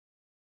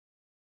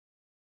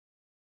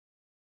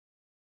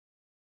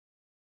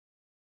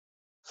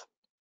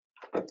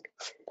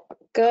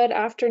Good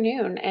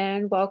afternoon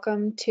and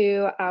welcome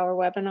to our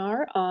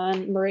webinar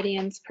on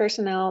Meridian's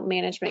Personnel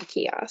Management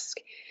Kiosk.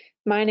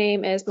 My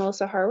name is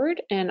Melissa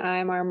Harward and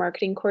I'm our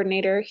marketing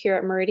coordinator here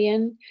at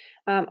Meridian.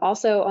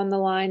 Also on the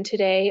line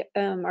today,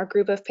 our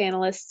group of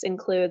panelists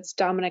includes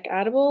Dominic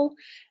Adable,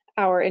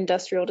 our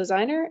industrial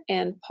designer,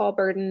 and Paul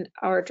Burden,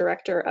 our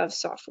director of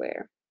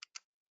software.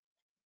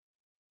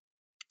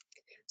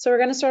 So we're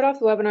going to start off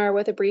the webinar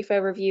with a brief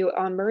overview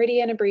on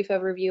Meridian, a brief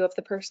overview of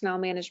the Personnel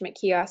Management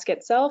Kiosk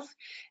itself,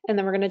 and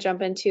then we're going to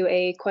jump into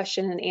a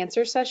question and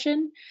answer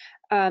session.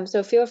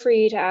 So feel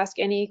free to ask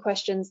any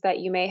questions that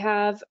you may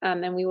have,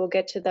 and we will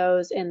get to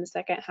those in the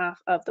second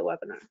half of the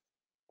webinar.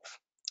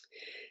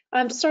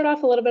 To start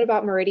off a little bit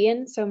about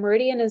Meridian. So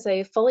Meridian is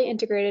a fully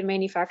integrated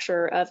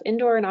manufacturer of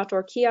indoor and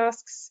outdoor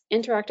kiosks,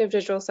 interactive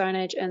digital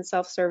signage, and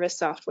self-service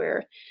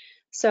software.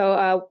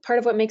 So part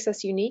of what makes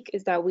us unique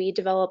is that we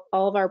develop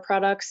all of our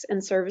products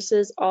and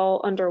services all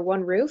under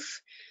one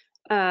roof.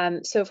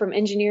 So from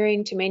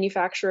engineering to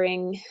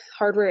manufacturing,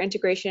 hardware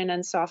integration,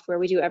 and software,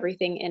 we do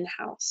everything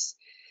in-house.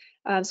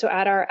 So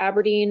at our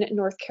Aberdeen,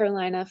 North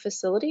Carolina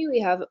facility,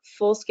 we have a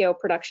full-scale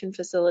production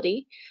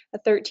facility, a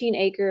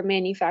 13-acre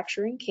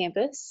manufacturing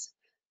campus,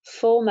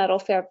 full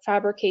metal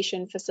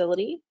fabrication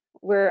facility.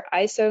 We're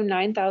ISO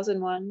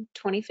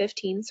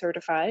 9001:2015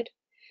 certified.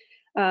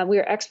 We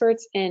are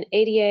experts in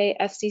ADA,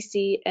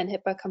 FCC, and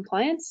HIPAA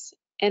compliance,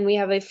 and we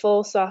have a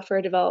full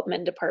software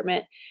development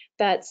department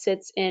that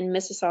sits in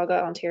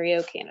Mississauga,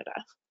 Ontario,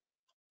 Canada.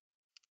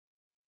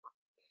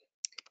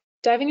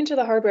 Diving into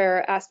the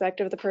hardware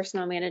aspect of the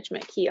Personnel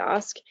Management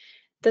Kiosk,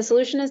 the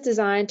solution is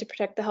designed to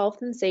protect the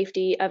health and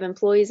safety of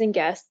employees and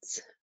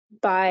guests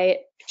by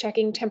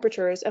checking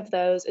temperatures of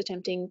those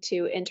attempting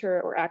to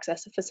enter or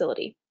access a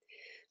facility.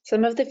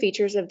 Some of the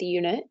features of the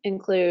unit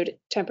include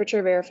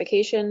temperature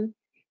verification,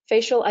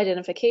 facial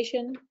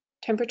identification,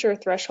 temperature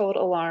threshold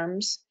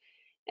alarms,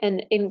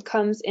 and it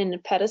comes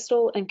in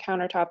pedestal and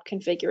countertop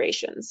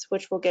configurations,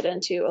 which we'll get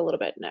into a little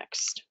bit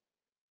next.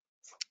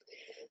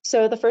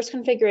 So the first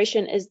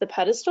configuration is the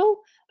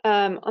pedestal.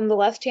 On the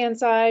left-hand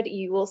side,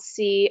 you will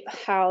see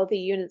how the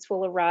units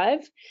will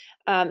arrive.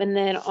 And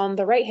then on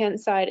the right-hand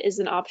side is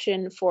an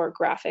option for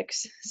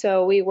graphics.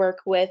 So we work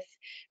with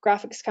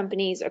graphics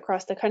companies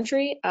across the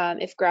country.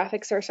 If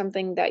graphics are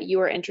something that you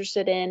are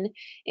interested in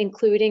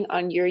including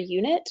on your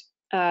unit,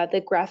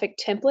 the graphic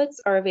templates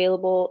are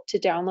available to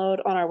download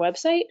on our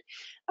website,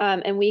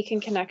 and we can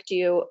connect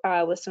you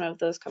with some of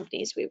those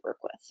companies we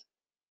work with.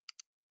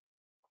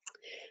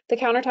 The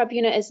countertop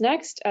unit is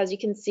next. As you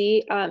can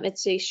see,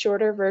 it's a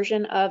shorter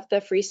version of the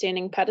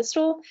freestanding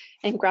pedestal,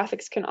 and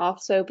graphics can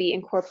also be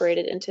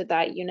incorporated into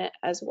that unit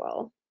as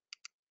well.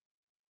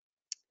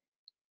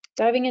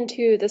 Diving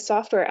into the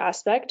software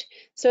aspect,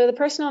 so the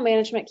Personnel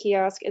Management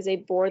Kiosk is a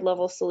board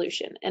level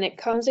solution, and it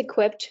comes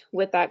equipped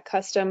with that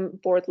custom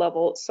board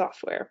level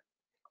software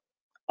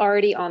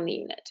already on the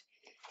unit.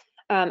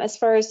 As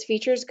far as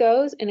features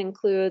goes, it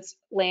includes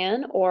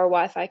LAN or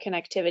Wi-Fi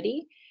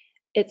connectivity.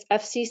 It's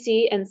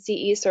FCC and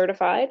CE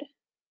certified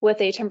with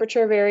a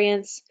temperature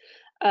variance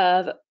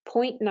of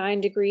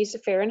 0.9 degrees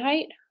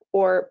Fahrenheit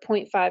or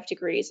 0.5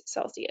 degrees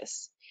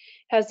Celsius.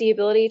 It has the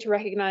ability to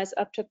recognize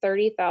up to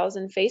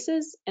 30,000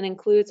 faces and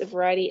includes a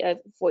variety of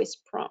voice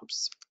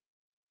prompts.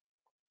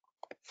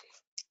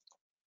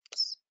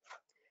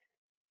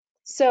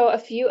 So a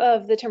few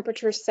of the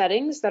temperature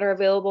settings that are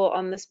available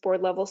on this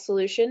board level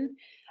solution.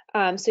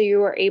 So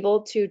you are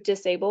able to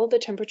disable the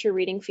temperature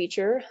reading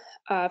feature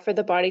for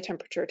the body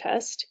temperature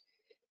test.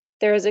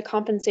 There is a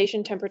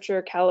compensation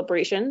temperature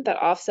calibration that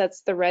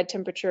offsets the red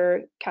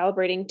temperature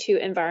calibrating to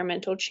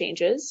environmental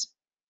changes.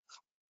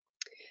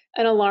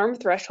 An alarm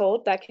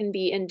threshold that can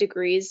be in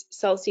degrees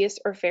Celsius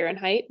or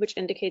Fahrenheit, which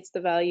indicates the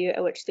value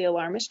at which the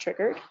alarm is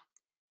triggered.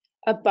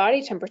 A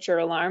body temperature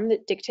alarm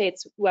that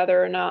dictates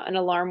whether or not an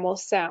alarm will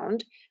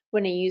sound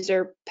when a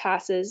user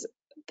passes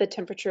the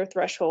temperature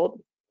threshold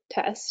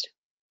test.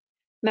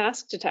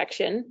 Mask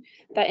detection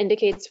that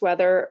indicates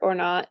whether or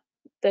not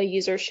the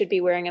user should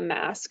be wearing a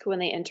mask when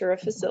they enter a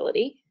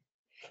facility.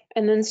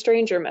 And then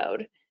stranger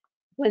mode.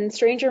 When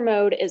stranger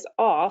mode is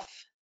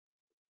off,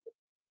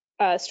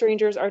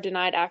 strangers are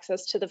denied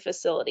access to the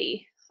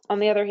facility. On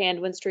the other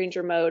hand, when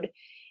stranger mode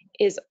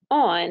is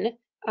on,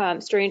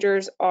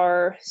 strangers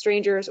or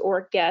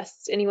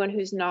guests, anyone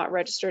who's not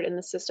registered in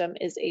the system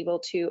is able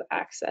to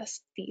access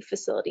the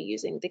facility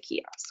using the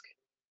kiosk.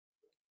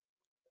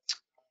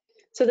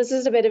 So this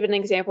is a bit of an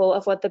example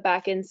of what the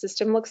back-end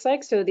system looks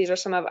like. So these are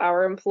some of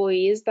our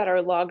employees that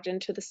are logged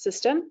into the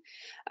system.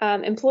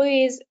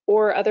 Employees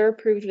or other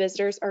approved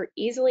visitors are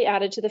easily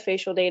added to the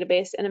facial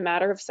database in a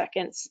matter of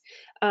seconds.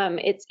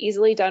 It's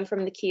easily done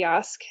from the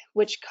kiosk,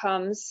 which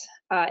comes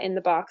in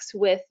the box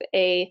with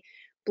a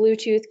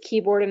Bluetooth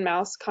keyboard and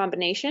mouse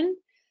combination.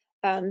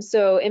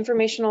 So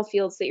informational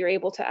fields that you're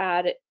able to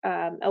add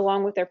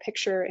along with their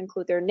picture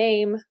include their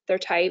name, their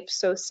type,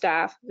 so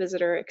staff,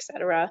 visitor,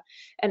 etc.,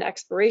 and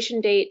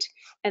expiration date,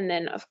 and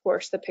then of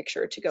course the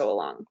picture to go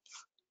along.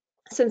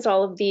 Since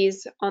all of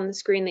these on the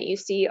screen that you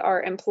see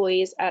are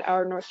employees at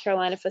our North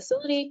Carolina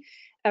facility,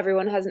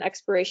 everyone has an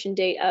expiration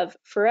date of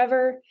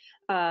forever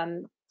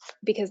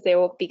because they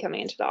will be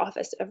coming into the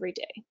office every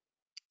day.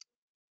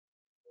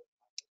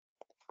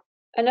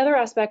 Another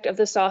aspect of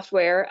the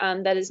software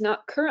that is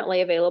not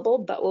currently available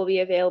but will be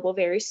available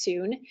very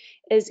soon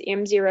is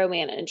M0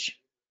 Manage.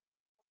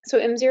 So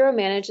M0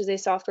 Manage is a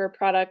software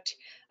product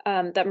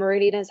that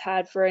Meridian has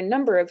had for a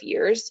number of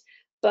years,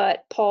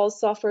 but Paul's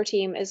software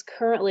team is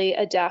currently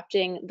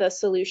adapting the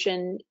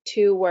solution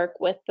to work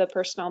with the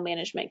personnel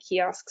management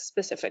kiosk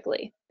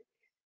specifically.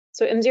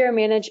 So M0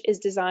 Manage is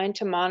designed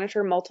to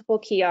monitor multiple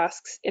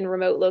kiosks in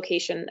remote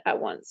location at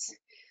once.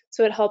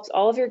 So it helps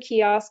all of your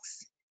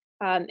kiosks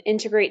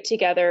integrate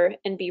together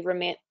and be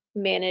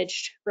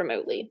managed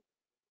remotely.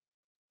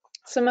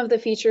 Some of the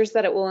features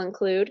that it will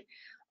include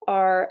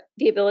are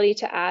the ability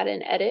to add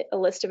and edit a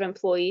list of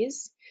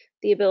employees,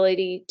 the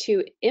ability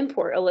to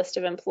import a list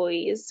of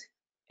employees,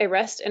 a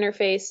REST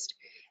interface,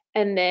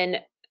 and then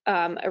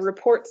a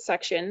report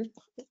section.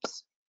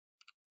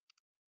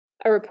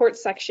 On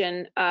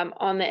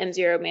the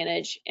M0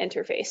 Manage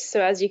interface.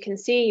 So as you can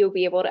see, you'll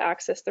be able to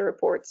access the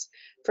reports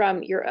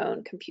from your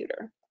own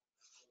computer.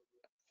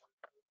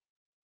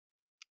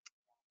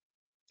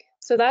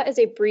 So that is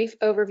a brief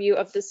overview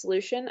of the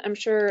solution. I'm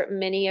sure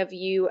many of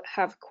you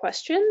have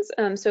questions,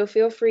 so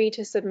feel free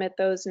to submit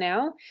those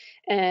now,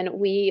 and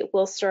we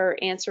will start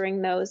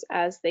answering those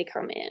as they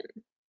come in.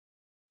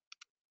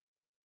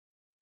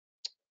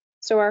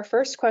 So our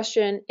first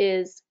question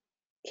is,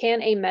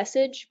 can a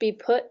message be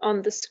put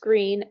on the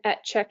screen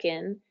at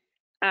check-in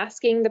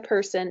asking the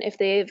person if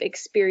they have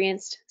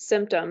experienced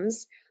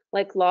symptoms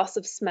like loss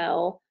of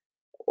smell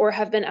or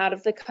have been out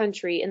of the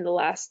country in the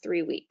last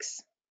 3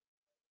 weeks?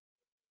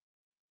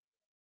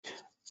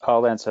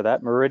 I'll answer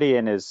that.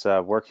 Meridian is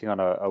working on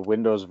a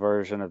Windows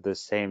version of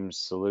this same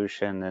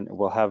solution, and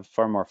will have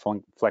far more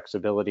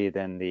flexibility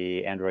than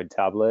the Android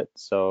tablet.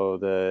 So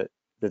the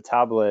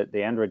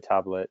Android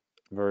tablet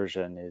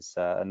version is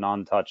a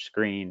non-touch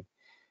screen,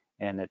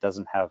 and it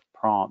doesn't have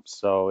prompts.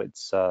 So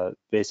it's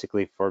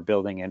basically for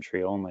building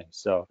entry only.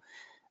 So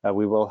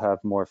we will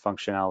have more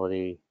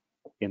functionality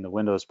in the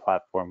Windows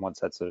platform once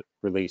that's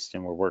released,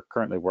 and we're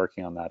currently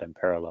working on that in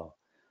parallel.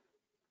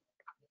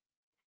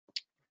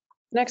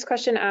 Next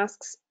question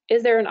asks,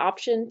 is there an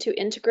option to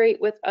integrate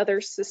with other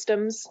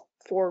systems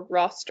for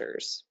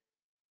rosters?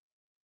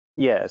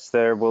 Yes,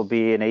 there will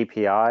be an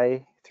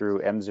API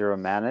through M0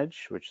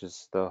 Manage, which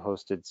is the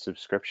hosted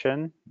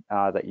subscription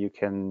that you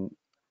can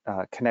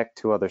connect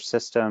to other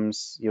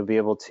systems. You'll be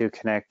able to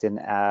connect and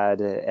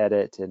add,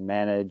 edit, and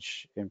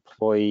manage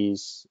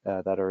employees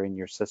that are in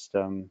your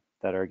system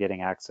that are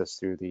getting access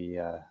through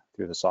the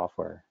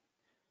software.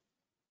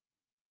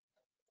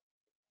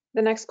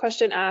 The next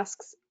question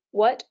asks,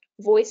 what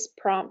voice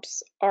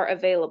prompts are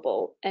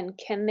available and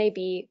can they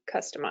be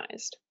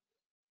customized?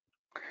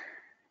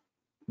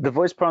 The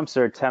voice prompts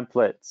are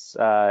templates,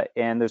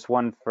 and there's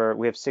one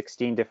we have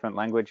 16 different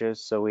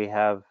languages, so we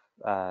have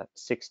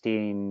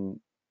 16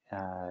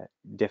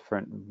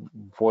 different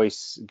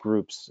voice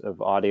groups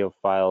of audio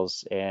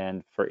files,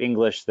 and for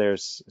English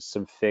there's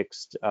some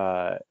fixed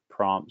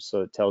prompts,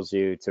 so it tells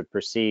you to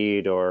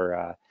proceed,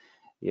 or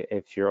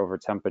if you're over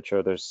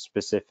temperature, there's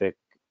specific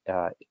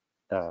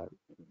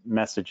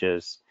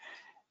messages.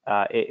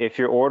 If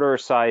your order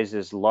size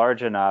is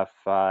large enough,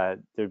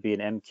 thered be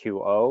an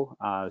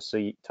MQO. So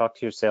you talk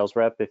to your sales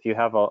rep. If you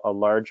have a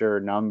larger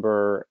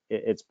number,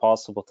 it's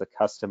possible to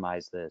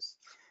customize this.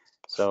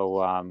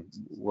 So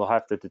we'll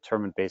have to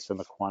determine based on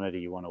the quantity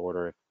you want to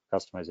order if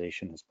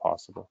customization is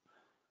possible.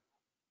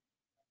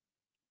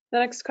 The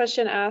next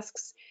question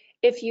asks,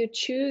 if you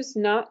choose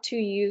not to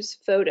use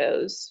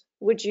photos,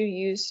 would you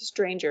use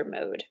stranger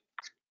mode?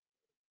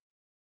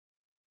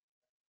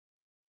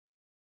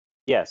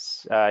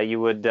 Yes, you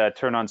would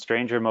turn on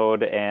stranger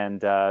mode, and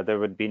there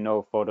would be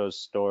no photos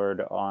stored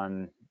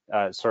on,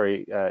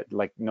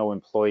 like no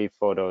employee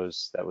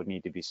photos that would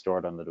need to be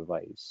stored on the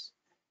device.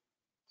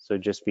 So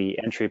just be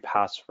entry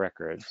pass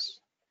records.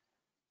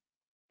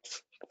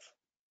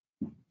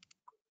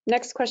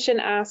 Next question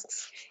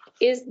asks,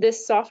 is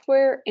this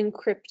software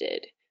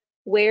encrypted?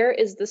 Where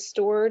is the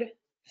stored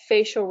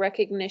facial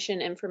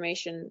recognition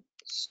information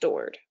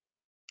stored?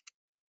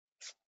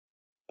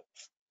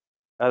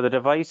 The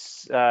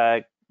device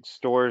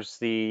stores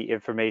the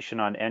information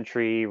on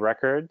entry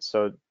records,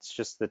 so it's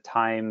just the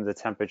time, the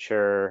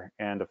temperature,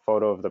 and a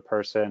photo of the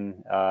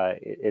person.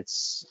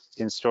 It's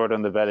stored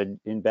on the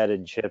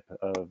embedded chip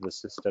of the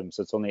system,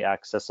 so it's only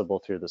accessible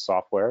through the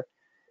software.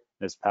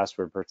 It's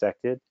password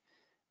protected.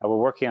 We're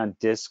working on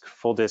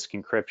full disk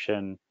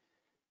encryption,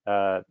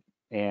 and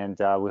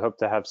we hope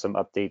to have some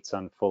updates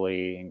on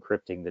fully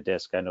encrypting the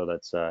disk. I know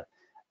that's a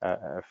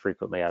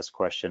frequently asked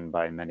question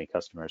by many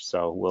customers.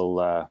 So we'll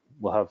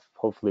have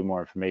hopefully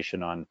more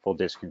information on full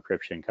disk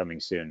encryption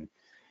coming soon.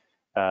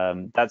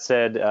 That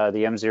said, the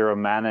M0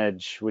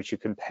 Manage, which you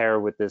can pair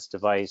with this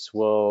device,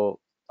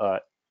 will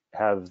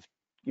have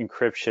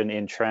encryption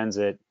in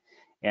transit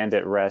and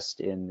at rest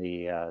in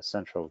the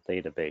central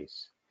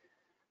database.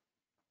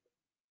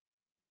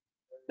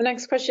 The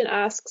next question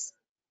asks,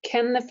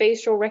 can the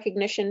facial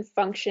recognition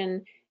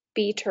function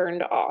be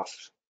turned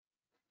off?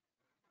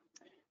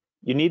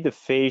 You need the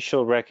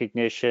facial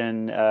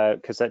recognition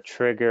because that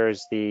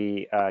triggers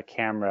the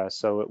camera,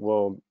 so it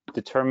will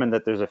determine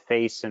that there's a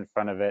face in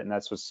front of it, and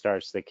that's what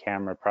starts the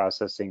camera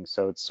processing.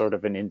 So it's sort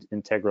of an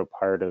integral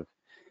part of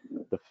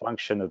the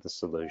function of the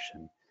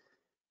solution.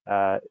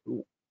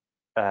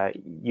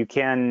 You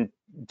can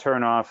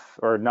turn off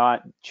or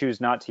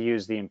choose not to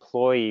use the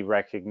employee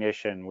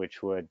recognition,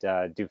 which would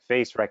do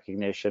face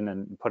recognition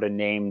and put a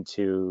name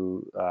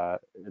to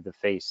the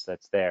face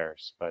that's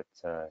theirs. But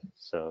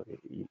so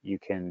you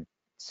can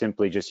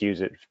simply just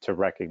use it to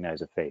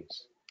recognize a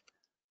face.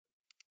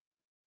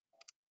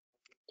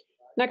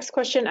 Next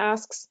question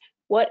asks,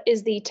 what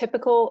is the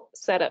typical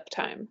setup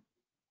time?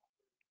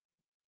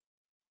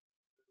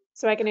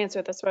 So I can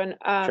answer this one.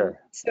 Sure.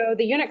 So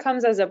the unit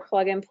comes as a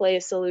plug and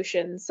play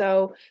solution.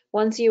 So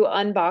once you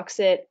unbox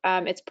it,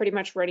 it's pretty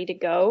much ready to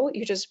go.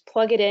 You just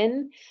plug it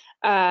in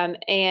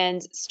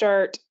and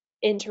start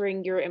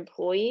entering your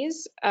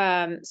employees.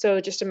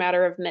 So just a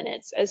matter of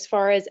minutes. As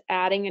far as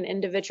adding an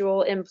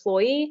individual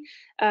employee,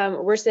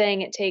 we're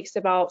saying it takes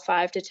about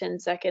 5 to 10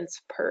 seconds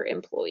per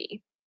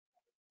employee.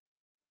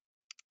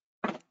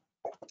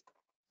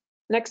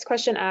 Next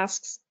question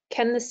asks,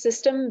 can the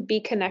system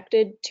be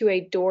connected to a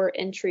door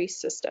entry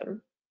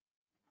system?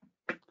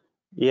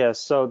 Yeah,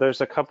 so there's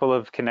a couple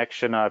of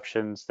connection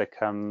options that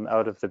come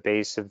out of the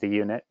base of the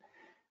unit.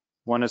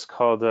 One is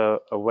called a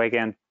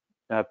WAGAN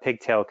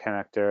pigtail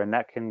connector, and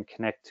that can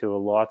connect to a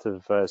lot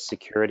of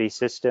security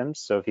systems.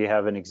 So if you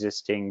have an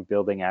existing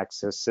building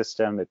access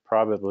system, it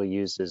probably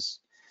uses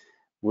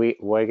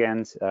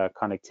WAGAN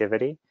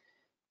connectivity.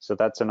 So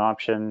that's an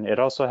option. It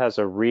also has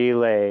a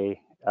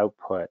relay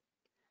output.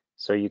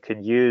 So you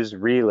can use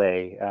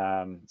relay.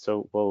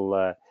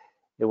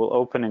 It will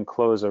open and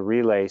close a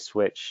relay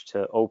switch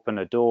to open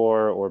a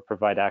door or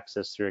provide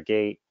access through a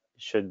gate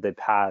should they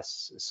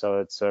pass. So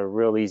it's a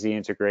real easy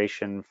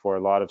integration for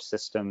a lot of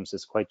systems.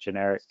 It's quite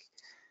generic.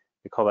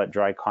 We call that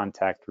dry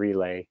contact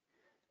relay.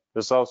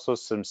 There's also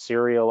some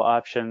serial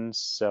options.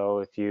 So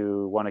if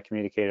you want to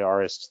communicate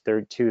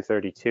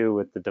RS-232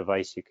 with the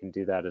device, you can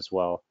do that as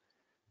well.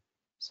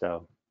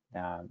 So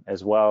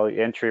as well,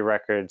 entry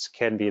records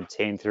can be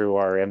obtained through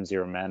our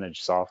M0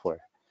 Manage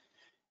software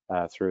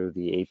through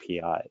the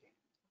API.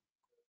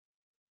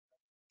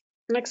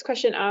 Next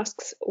question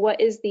asks, what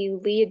is the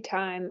lead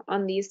time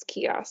on these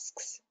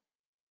kiosks?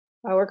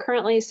 We're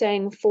currently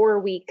saying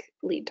 4-week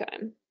lead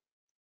time.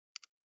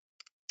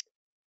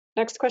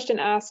 Next question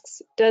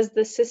asks, does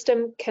the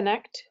system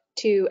connect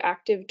to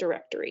Active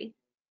Directory?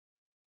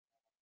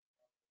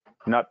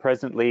 Not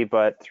presently,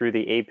 but through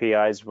the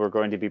APIs we're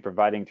going to be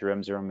providing through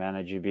M0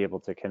 Manage, you'll be able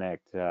to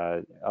connect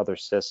other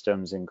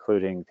systems,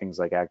 including things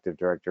like Active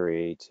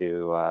Directory,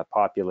 to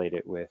populate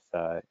it with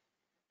a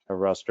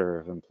roster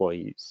of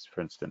employees,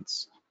 for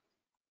instance.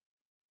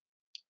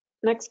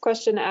 Next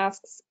question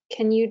asks,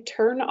 can you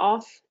turn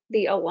off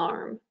the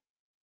alarm?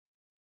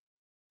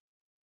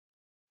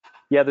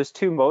 Yeah, there's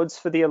two modes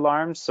for the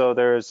alarm. So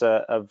there's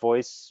a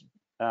voice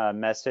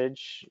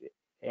message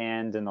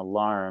and an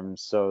alarm.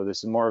 So this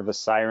is more of a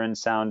siren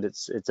sound.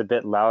 It's a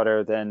bit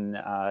louder than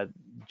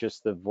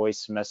just the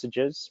voice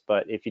messages.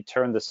 But if you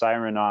turn the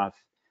siren off,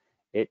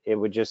 it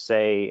would just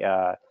say,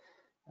 I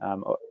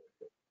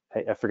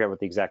forget what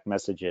the exact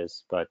message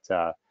is, but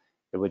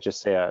it would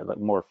just say a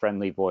more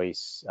friendly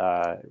voice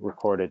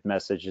recorded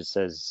message that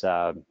says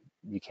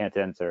you can't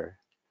enter.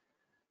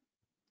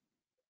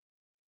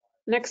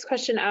 Next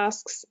question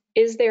asks,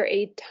 is there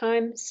a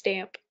time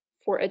stamp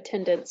for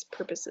attendance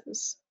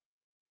purposes?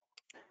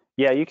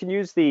 Yeah, you can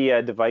use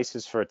the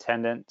devices for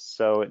attendance.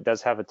 So it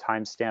does have a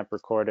timestamp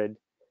recorded.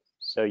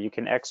 So you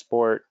can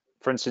export,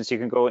 for instance, you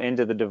can go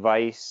into the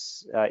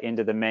device,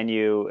 into the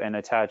menu and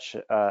attach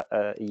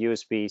a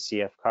USB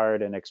CF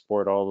card and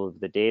export all of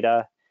the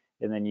data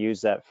and then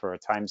use that for a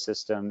time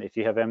system. If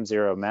you have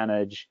M0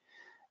 Manage,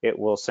 it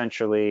will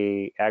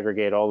centrally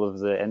aggregate all of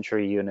the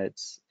entry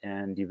units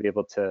and you'll be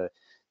able to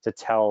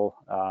tell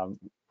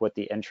what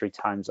the entry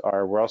times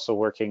are. We're also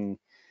working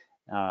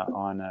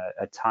on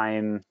a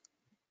time,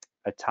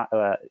 I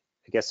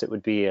guess it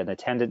would be an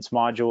attendance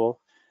module.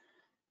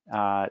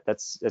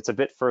 It's a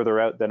bit further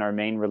out than our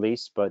main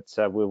release, but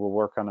we will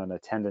work on an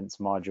attendance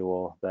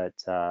module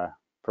that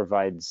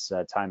provides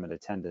time and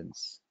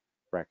attendance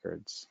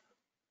records.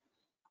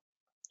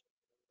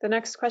 The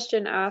next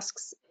question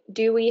asks,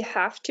 do we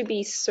have to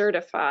be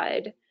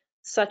certified,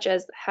 such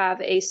as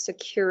have a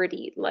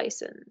security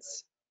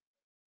license?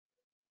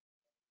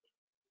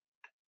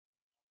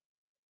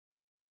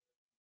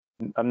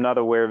 I'm not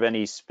aware of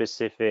any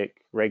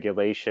specific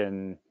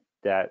regulation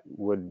that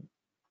would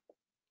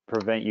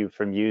prevent you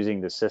from using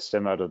the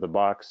system out of the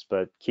box,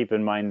 but keep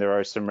in mind there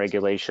are some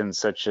regulations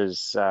such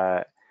as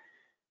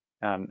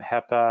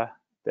HEPA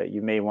that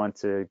you may want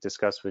to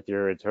discuss with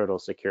your internal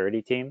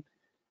security team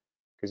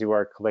because you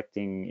are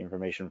collecting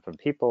information from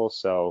people,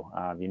 so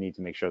you need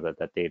to make sure that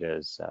that data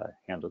is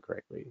handled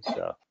correctly.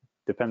 So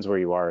depends where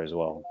you are as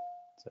well.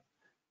 So.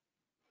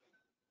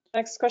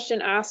 Next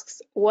question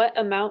asks, what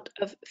amount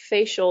of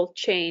facial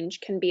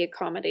change can be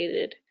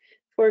accommodated?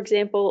 For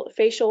example,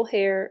 facial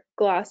hair,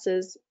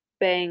 glasses,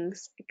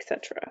 bangs,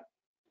 etc.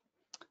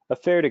 A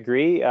fair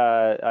degree.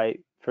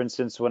 For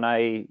instance, when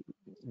I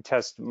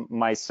test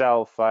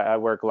myself, I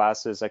wear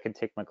glasses. I can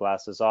take my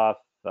glasses off,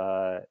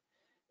 can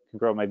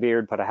grow my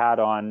beard, put a hat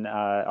on.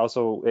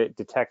 Also, it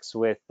detects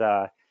with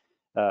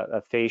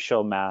a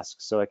facial mask,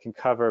 so I can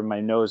cover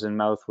my nose and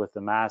mouth with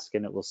the mask,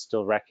 and it will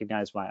still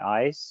recognize my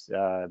eyes,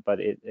 but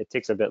it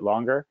takes a bit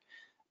longer.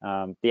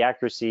 The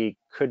accuracy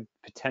could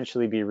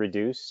potentially be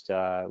reduced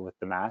with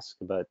the mask,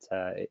 but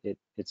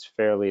it's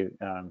fairly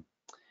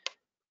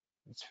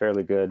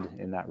good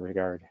in that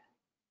regard.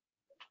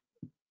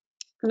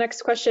 The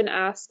next question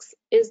asks,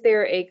 is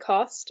there a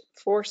cost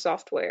for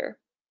software?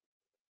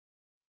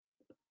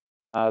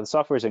 The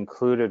software is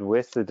included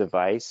with the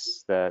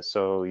device,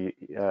 all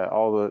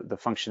the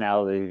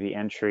functionality, the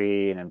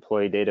entry and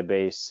employee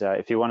database.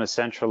 If you want to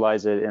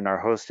centralize it in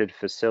our hosted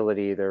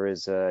facility, there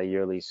is a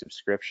yearly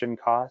subscription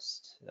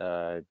cost.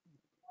 I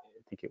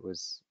think it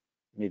was,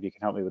 maybe you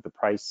can help me with the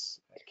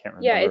price. I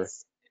can't Yeah, remember.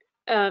 it's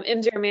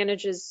MZR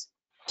manages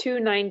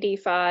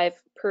 $295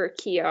 per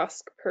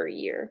kiosk per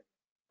year.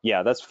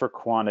 Yeah, that's for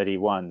quantity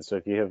one. So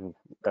if you have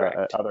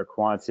Correct. other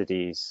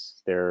quantities,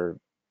 there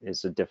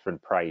is a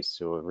different price,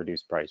 so a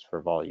reduced price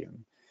for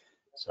volume.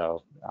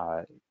 So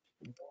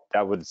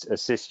that would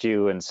assist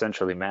you in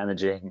centrally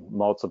managing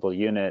multiple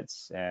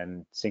units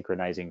and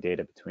synchronizing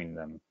data between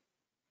them.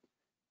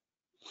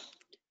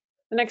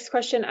 The next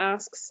question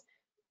asks,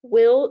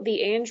 will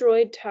the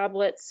Android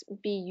tablets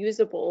be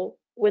usable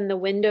when the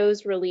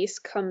Windows release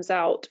comes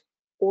out,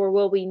 or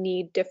will we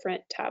need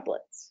different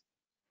tablets?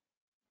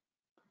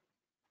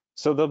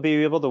 So they'll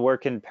be able to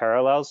work in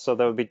parallel. So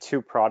there'll be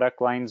two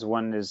product lines.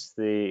 One is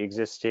the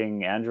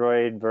existing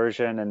Android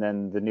version, and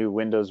then the new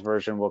Windows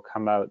version will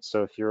come out.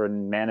 So if you're a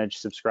managed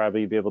subscriber,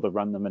 you'll be able to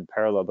run them in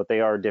parallel, but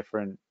they are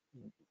different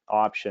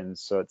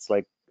options. So it's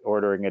like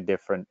ordering a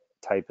different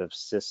type of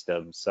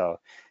system. So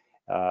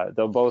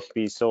they'll both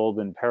be sold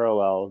in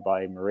parallel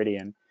by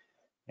Meridian,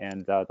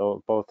 and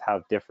they'll both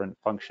have different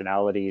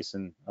functionalities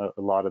and a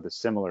lot of the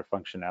similar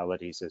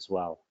functionalities as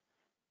well.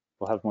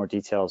 We'll have more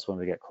details when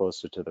we get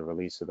closer to the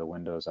release of the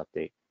Windows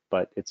update,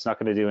 but it's not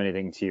going to do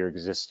anything to your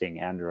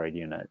existing Android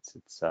units.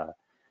 It's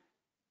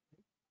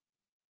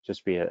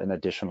just be an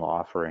additional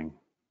offering.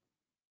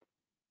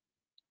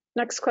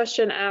 Next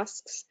question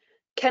asks,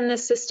 can the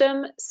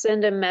system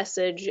send a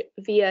message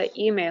via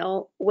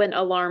email when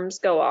alarms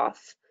go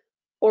off?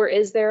 Or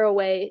is there a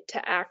way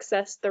to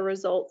access the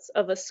results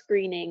of a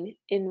screening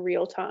in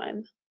real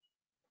time?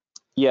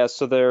 Yeah,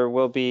 so there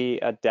will be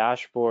a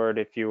dashboard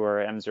if you are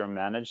an M0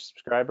 managed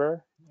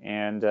subscriber,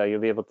 and you'll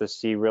be able to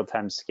see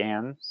real-time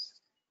scans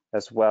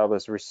as well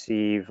as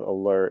receive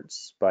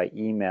alerts by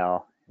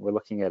email. We're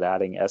looking at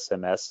adding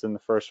SMS in the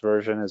first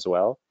version as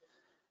well.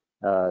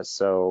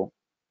 So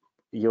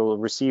you'll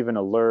receive an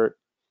alert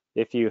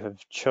if you have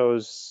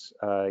chose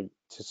to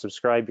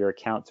subscribe your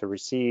account to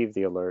receive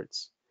the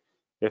alerts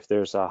if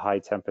there's a high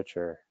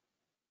temperature.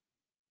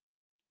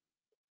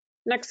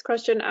 Next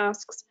question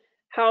asks,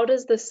 how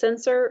does the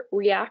sensor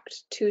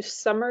react to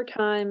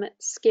summertime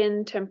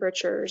skin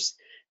temperatures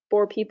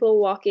for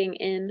people walking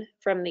in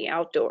from the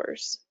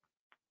outdoors?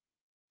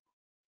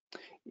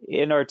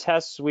 In our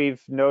tests,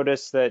 we've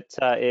noticed that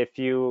if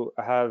you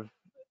have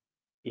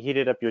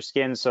heated up your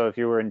skin, so if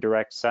you were in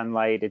direct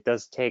sunlight, it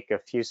does take a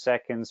few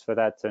seconds for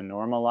that to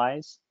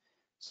normalize.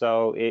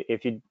 So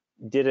if you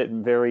did it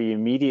very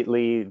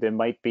immediately, there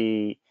might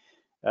be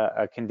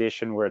a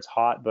condition where it's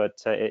hot, but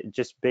it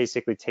just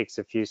basically takes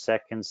a few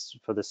seconds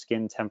for the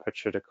skin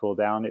temperature to cool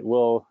down. It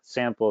will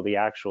sample the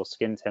actual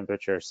skin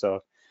temperature,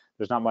 so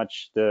there's not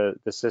much the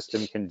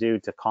system can do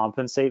to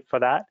compensate for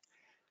that.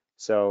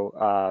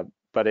 So,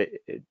 but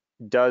it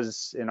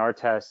does, in our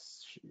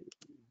tests,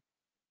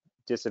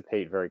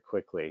 dissipate very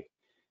quickly.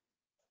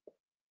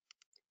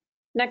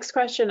 Next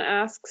question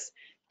asks,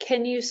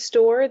 can you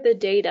store the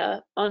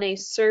data on a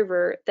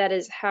server that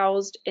is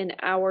housed in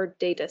our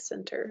data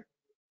center?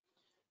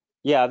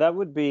 Yeah, that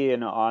would be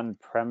an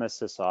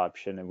on-premises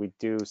option, and we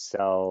do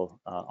sell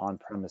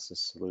on-premises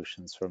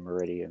solutions for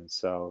Meridian.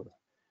 So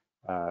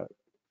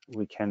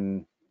we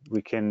can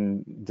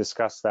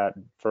discuss that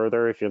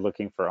further if you're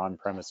looking for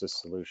on-premises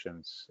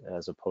solutions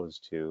as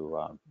opposed to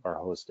our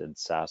hosted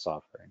SaaS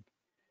offering.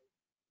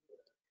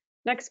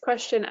 Next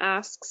question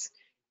asks,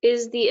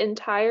 is the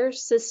entire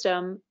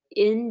system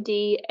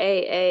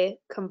NDAA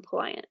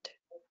compliant?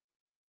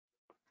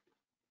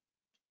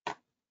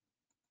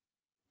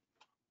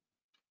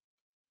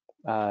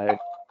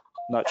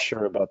 Not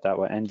sure about that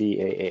one.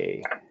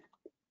 NDAA.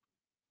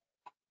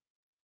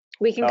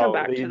 We can come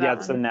back to Yeah, that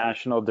it's the one.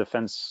 National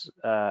Defense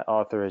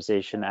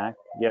Authorization Act.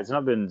 Yeah, it's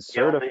not been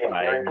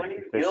certified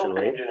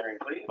officially,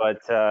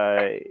 but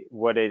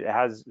what it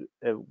has,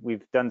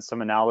 we've done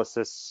some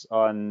analysis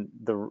on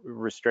the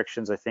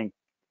restrictions, I think,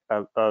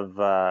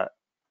 of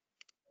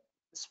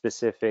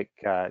specific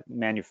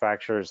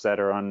manufacturers that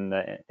are on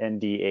the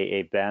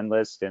NDAA ban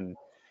list, and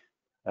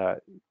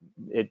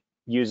it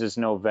uses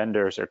no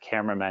vendors or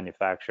camera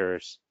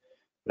manufacturers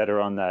that are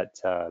on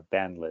that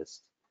ban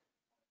list.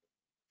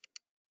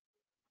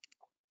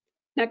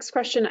 Next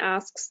question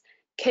asks,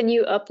 can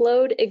you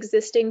upload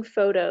existing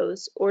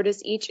photos, or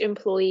does each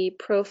employee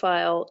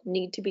profile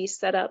need to be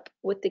set up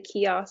with the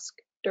kiosk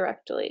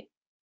directly?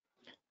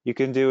 You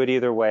can do it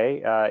either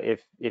way.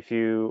 If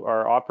you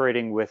are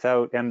operating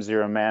without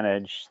M0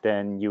 Manage,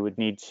 then you would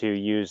need to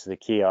use the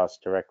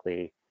kiosk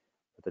directly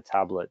with the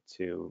tablet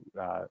to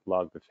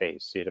log the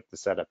face. So you'd have to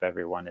set up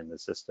everyone in the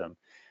system.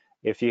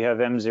 If you have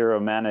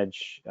M0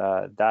 Manage,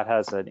 that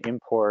has an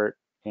import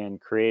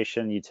and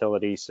creation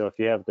utility. So if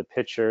you have the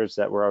pictures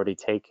that were already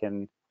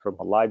taken from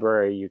a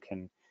library, you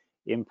can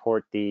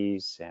import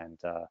these and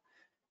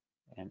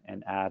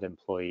add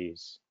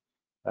employees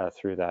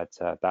through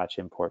that batch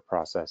import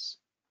process.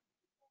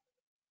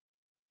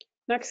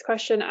 Next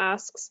question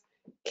asks,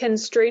 can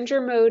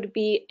stranger mode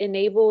be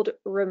enabled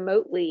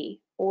remotely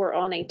or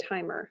on a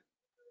timer?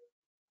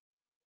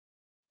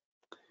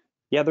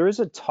 Yeah, there is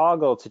a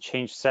toggle to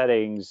change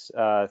settings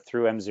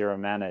through M0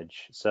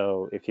 Manage.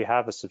 So if you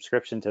have a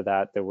subscription to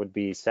that, there would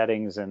be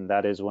settings, and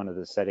that is one of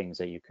the settings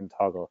that you can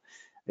toggle.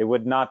 It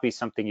would not be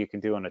something you can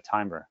do on a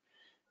timer,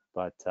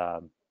 but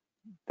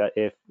that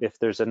if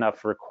there's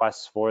enough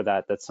requests for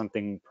that, that's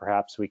something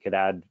perhaps we could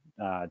add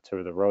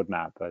to the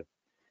roadmap. I've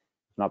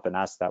not been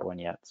asked that one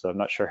yet, so I'm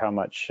not sure how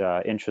much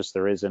interest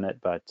there is in it,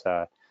 but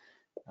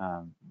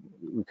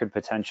we could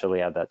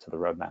potentially add that to the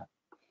roadmap.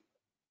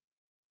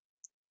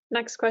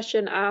 Next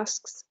question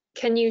asks,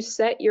 can you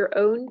set your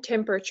own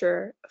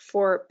temperature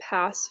for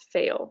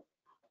pass-fail?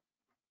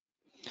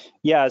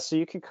 Yeah, so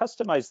you can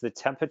customize the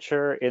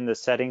temperature in the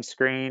settings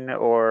screen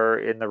or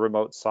in the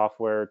remote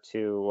software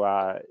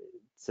to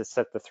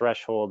set the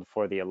threshold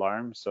for the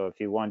alarm. So if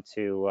you want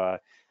to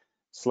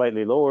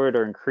slightly lower it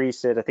or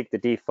increase it, I think the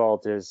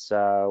default is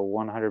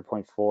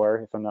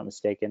 100.4, if I'm not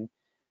mistaken.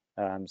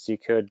 So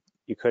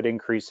you could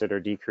increase it or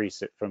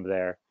decrease it from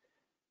there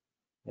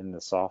in the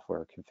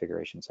software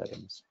configuration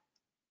settings.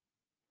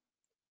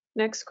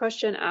 Next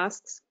question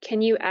asks,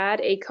 can you add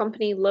a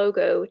company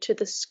logo to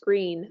the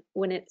screen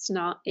when it's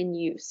not in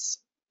use?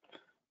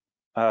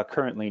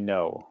 Currently,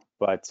 no,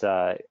 but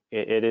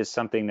it is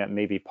something that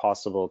may be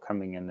possible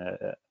coming in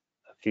a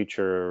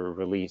future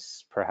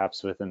release,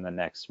 perhaps within the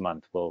next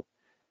month. We'll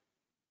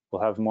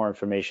have more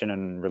information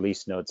and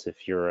release notes.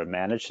 If you're a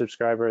managed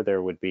subscriber,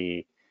 there would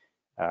be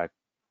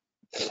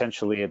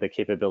potentially the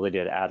capability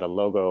to add a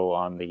logo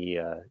on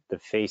the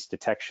face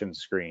detection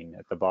screen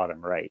at the bottom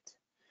right.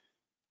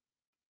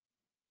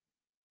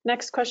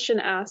 Next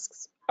question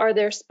asks, are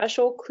there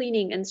special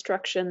cleaning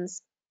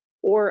instructions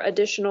or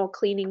additional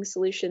cleaning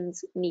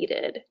solutions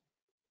needed?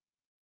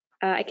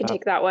 I can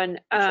take that one.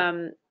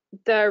 Sure.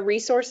 The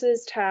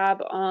resources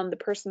tab on the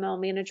Personnel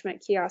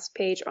Management Kiosk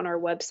page on our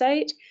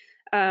website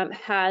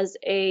has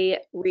a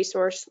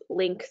resource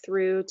link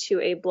through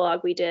to a blog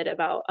we did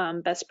about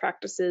best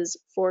practices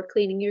for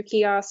cleaning your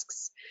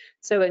kiosks.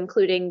 So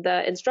including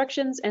the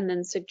instructions and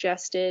then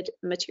suggested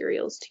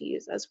materials to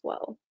use as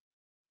well.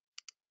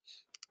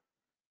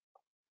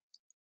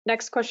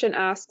 Next question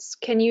asks,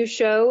 can you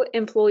show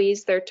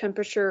employees their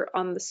temperature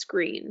on the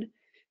screen?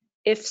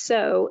 If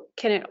so,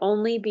 can it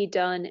only be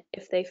done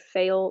if they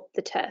fail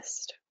the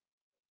test?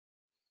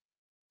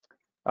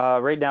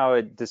 Right now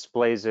it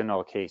displays in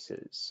all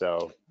cases,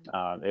 so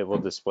it will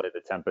display the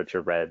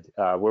temperature red.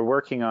 We're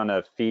working on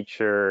a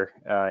feature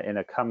in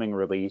a coming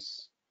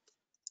release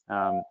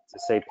to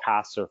say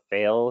pass or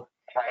fail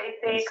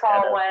instead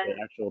of the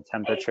actual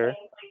temperature.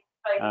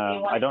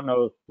 I don't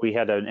know if we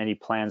had any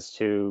plans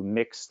to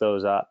mix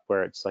those up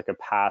where it's like a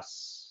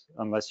pass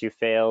unless you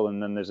fail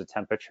and then there's a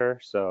temperature.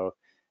 So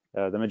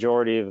the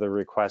majority of the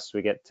requests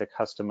we get to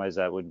customize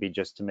that would be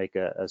just to make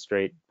a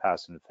straight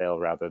pass and fail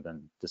rather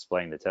than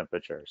displaying the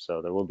temperature.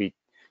 So there will be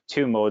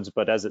two modes,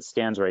 but as it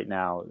stands right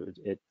now,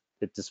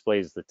 it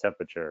displays the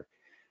temperature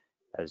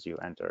as you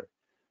enter,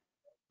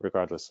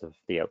 regardless of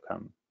the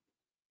outcome.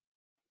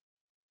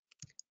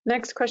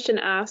 Next question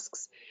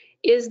asks,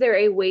 is there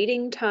a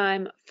waiting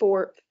time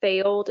for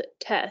failed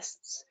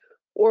tests,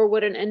 or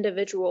would an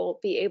individual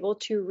be able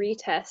to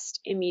retest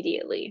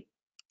immediately?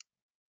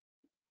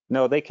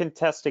 No, they can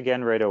test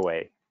again right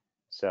away.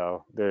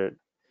 So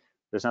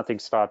there's nothing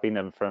stopping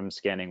them from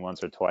scanning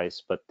once or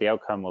twice, but the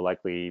outcome will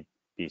likely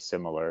be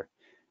similar.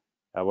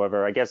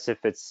 However, I guess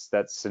if it's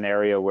that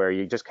scenario where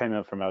you just came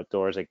in from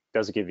outdoors, it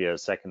does give you a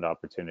second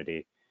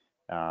opportunity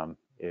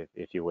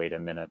if you wait a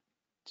minute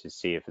to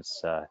see if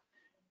it's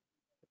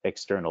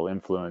external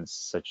influence,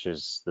 such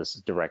as this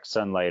direct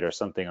sunlight or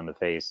something on the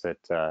face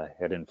that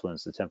had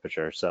influenced the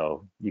temperature.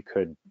 So you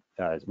could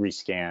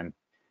rescan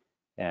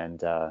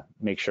and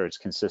make sure it's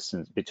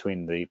consistent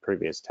between the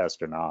previous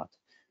test or not.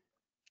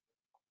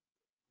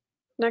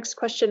 Next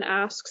question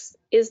asks,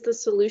 is the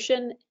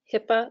solution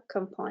HIPAA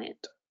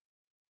compliant?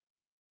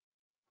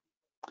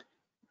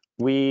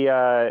 We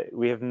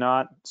have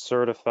not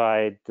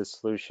certified the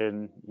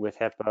solution with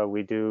HIPAA.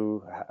 We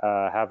do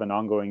have an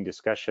ongoing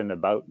discussion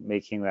about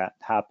making that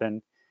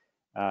happen.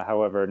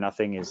 However,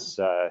 nothing is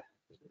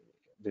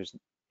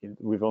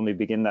we've only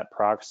begun that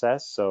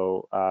process.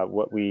 So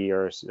what we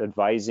are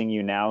advising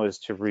you now is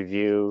to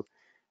review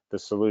the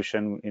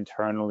solution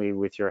internally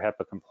with your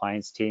HEPA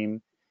compliance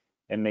team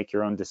and make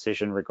your own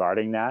decision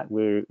regarding that.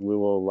 We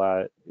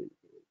will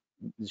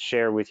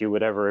share with you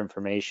whatever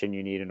information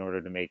you need in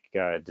order to make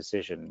a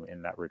decision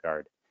in that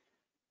regard.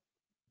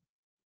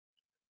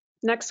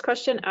 Next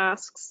question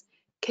asks,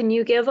 can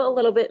you give a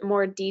little bit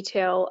more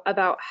detail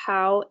about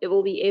how it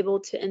will be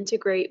able to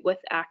integrate with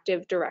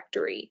Active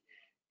Directory?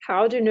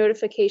 How do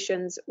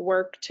notifications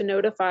work to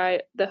notify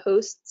the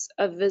hosts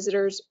of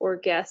visitors or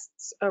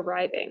guests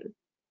arriving?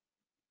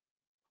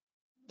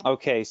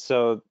 Okay,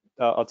 so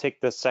I'll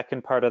take the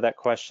second part of that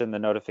question, the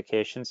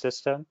notification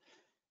system.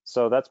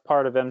 So that's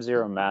part of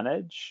M0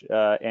 Manage,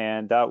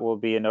 and that will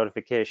be a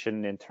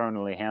notification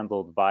internally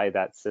handled by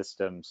that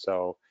system.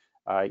 So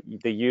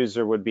the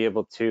user would be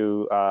able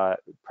to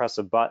press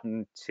a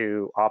button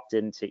to opt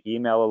into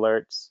email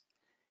alerts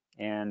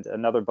and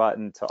another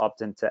button to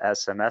opt into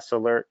SMS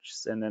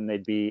alerts, and then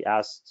they'd be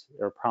asked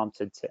or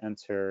prompted to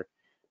enter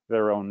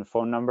their own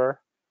phone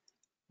number.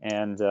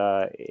 And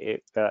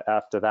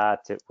after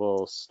that, it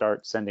will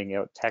start sending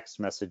out text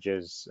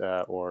messages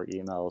or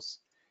emails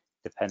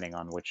depending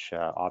on which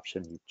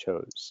option you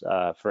chose.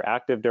 For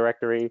Active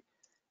Directory,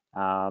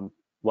 there's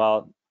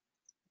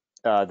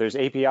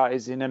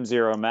APIs in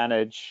M0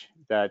 Manage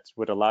that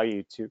would allow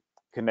you to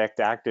connect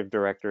Active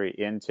Directory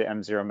into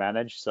M0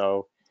 Manage.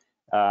 So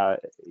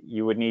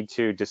you would need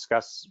to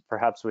discuss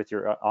perhaps with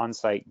your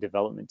on-site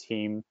development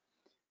team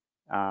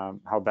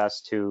how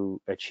best to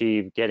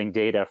achieve getting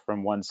data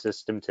from one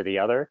system to the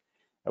other.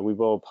 We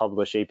will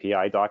publish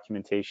API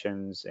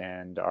documentations,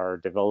 and our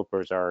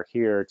developers are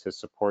here to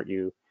support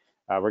you.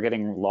 We're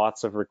getting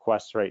lots of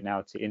requests right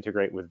now to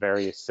integrate with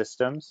various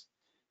systems.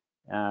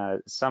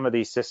 Some of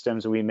these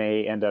systems we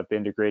may end up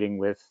integrating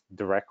with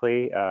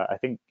directly. I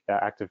think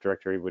Active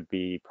Directory would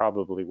be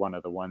probably one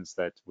of the ones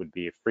that would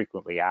be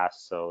frequently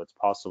asked, so it's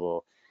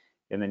possible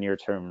in the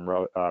near-term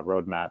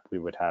roadmap we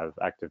would have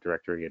Active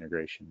Directory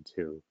integration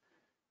too.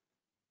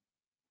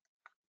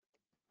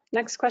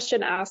 Next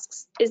question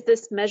asks, is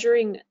this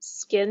measuring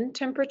skin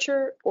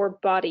temperature or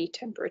body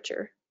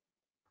temperature?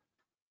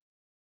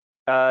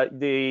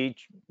 The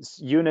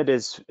unit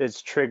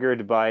is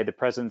triggered by the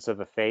presence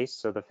of a face.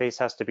 So the face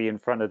has to be in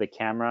front of the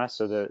camera.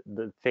 So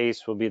the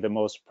face will be the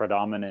most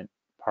predominant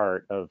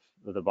part of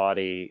the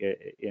body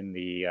in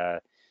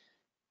the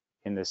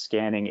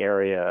scanning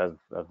area of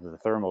the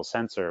thermal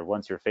sensor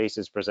once your face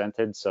is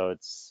presented. So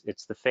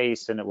it's the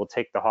face, and it will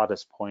take the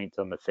hottest point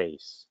on the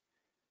face.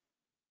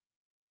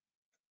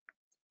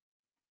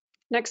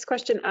 Next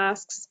question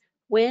asks,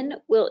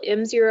 when will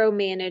M0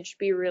 Manage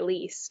be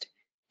released?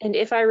 And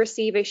if I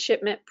receive a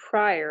shipment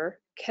prior,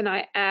 can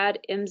I add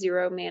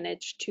M0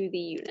 Manage to the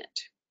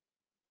unit?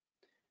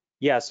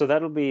 Yeah, so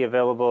that'll be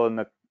available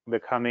in the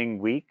coming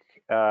week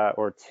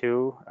or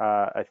two.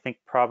 I think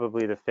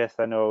probably the 5th.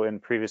 I know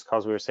in previous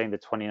calls we were saying the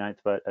 29th,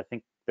 but I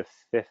think the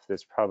 5th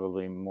is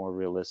probably more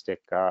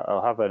realistic.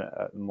 I'll have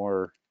a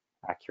more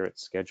accurate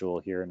schedule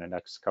here in the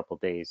next couple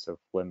of days of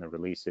when the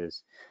release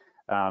is.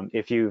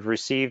 If you've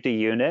received a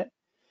unit,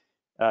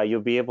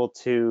 you'll be able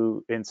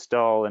to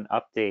install an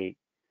update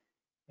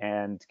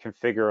and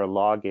configure a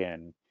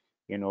login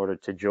in order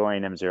to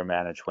join M0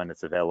 Manage when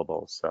it's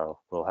available. So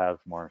we'll have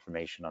more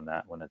information on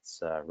that when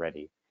it's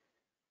ready.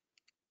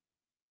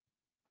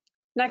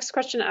 Next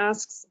question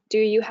asks, do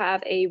you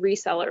have a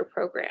reseller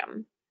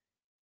program?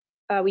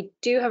 We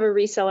do have a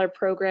reseller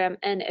program,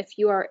 and if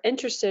you are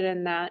interested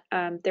in that,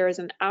 there is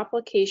an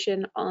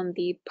application on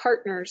the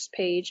partners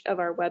page of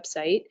our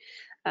website.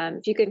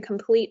 If you can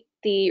complete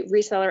the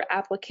reseller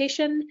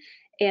application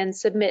and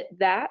submit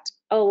that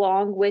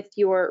along with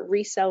your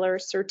reseller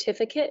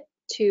certificate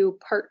to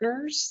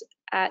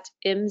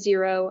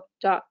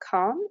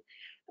partners@m0.com,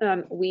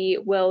 we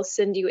will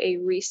send you a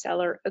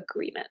reseller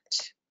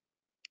agreement.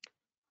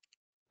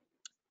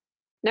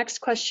 Next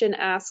question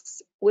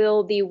asks,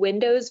 will the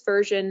Windows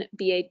version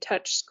be a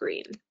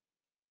touchscreen?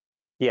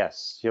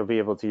 Yes, you'll be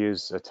able to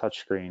use a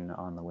touchscreen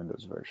on the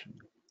Windows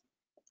version.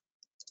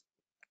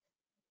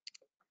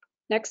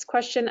 Next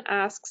question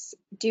asks,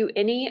 do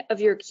any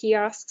of your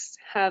kiosks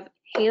have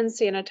hand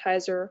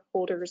sanitizer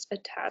holders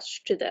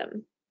attached to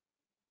them?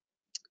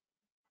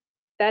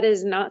 That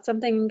is not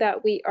something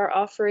that we are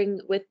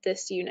offering with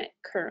this unit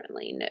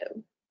currently, no.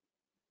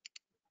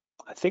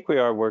 I think we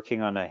are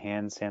working on a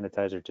hand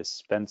sanitizer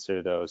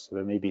dispenser though, so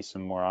there may be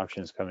some more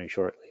options coming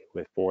shortly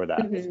for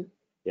that.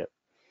 Yep.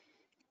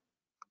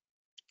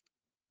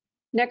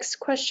 Next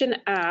question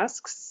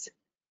asks,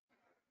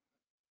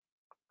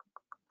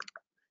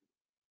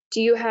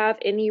 do you have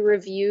any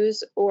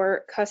reviews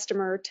or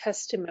customer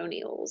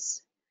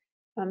testimonials?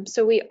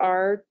 So we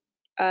are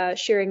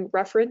sharing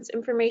reference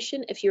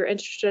information. If you're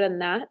interested in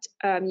that,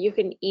 you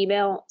can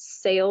email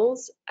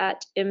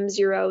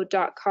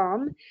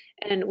sales@m0.com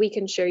and we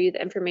can share you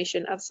the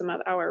information of some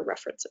of our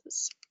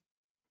references.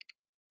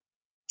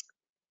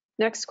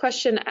 Next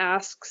question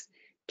asks,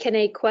 can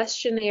a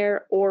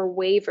questionnaire or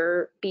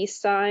waiver be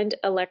signed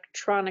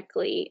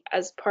electronically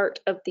as part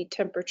of the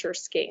temperature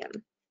scan?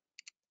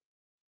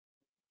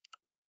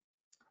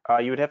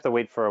 You would have to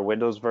wait for a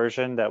Windows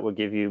version that would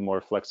give you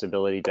more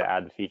flexibility to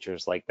add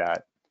features like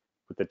that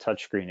with the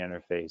touchscreen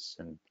interface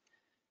and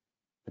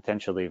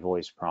potentially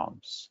voice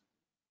prompts.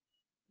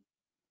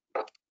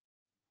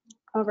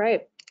 All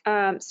right.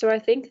 So I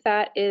think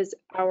that is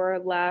our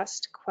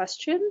last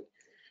question.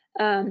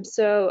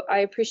 So I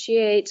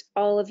appreciate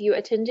all of you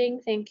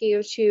attending. Thank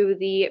you to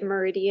the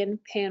Meridian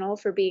panel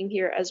for being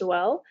here as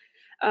well.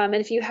 And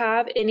if you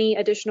have any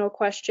additional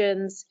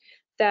questions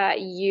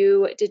that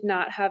you did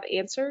not have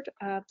answered,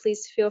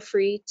 please feel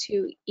free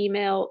to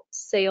email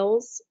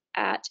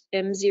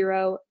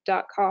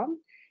sales@m0.com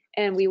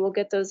and we will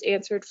get those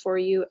answered for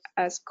you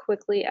as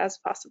quickly as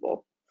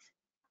possible.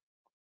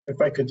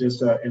 If I could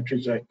just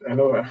interject, I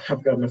know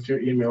I've gotten a few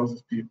emails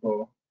of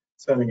people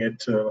sending it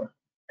to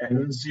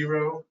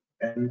N0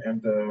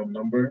 and the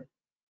number.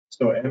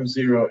 So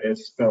M0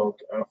 is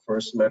spelled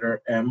first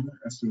letter M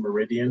as in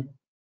Meridian,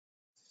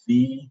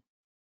 CERO.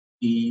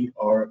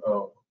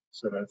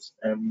 So that's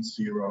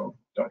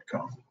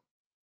M0.com.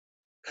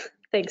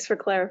 Thanks for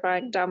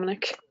clarifying,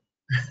 Dominic.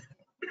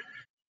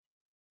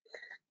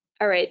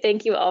 All right,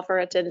 thank you all for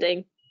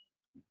attending.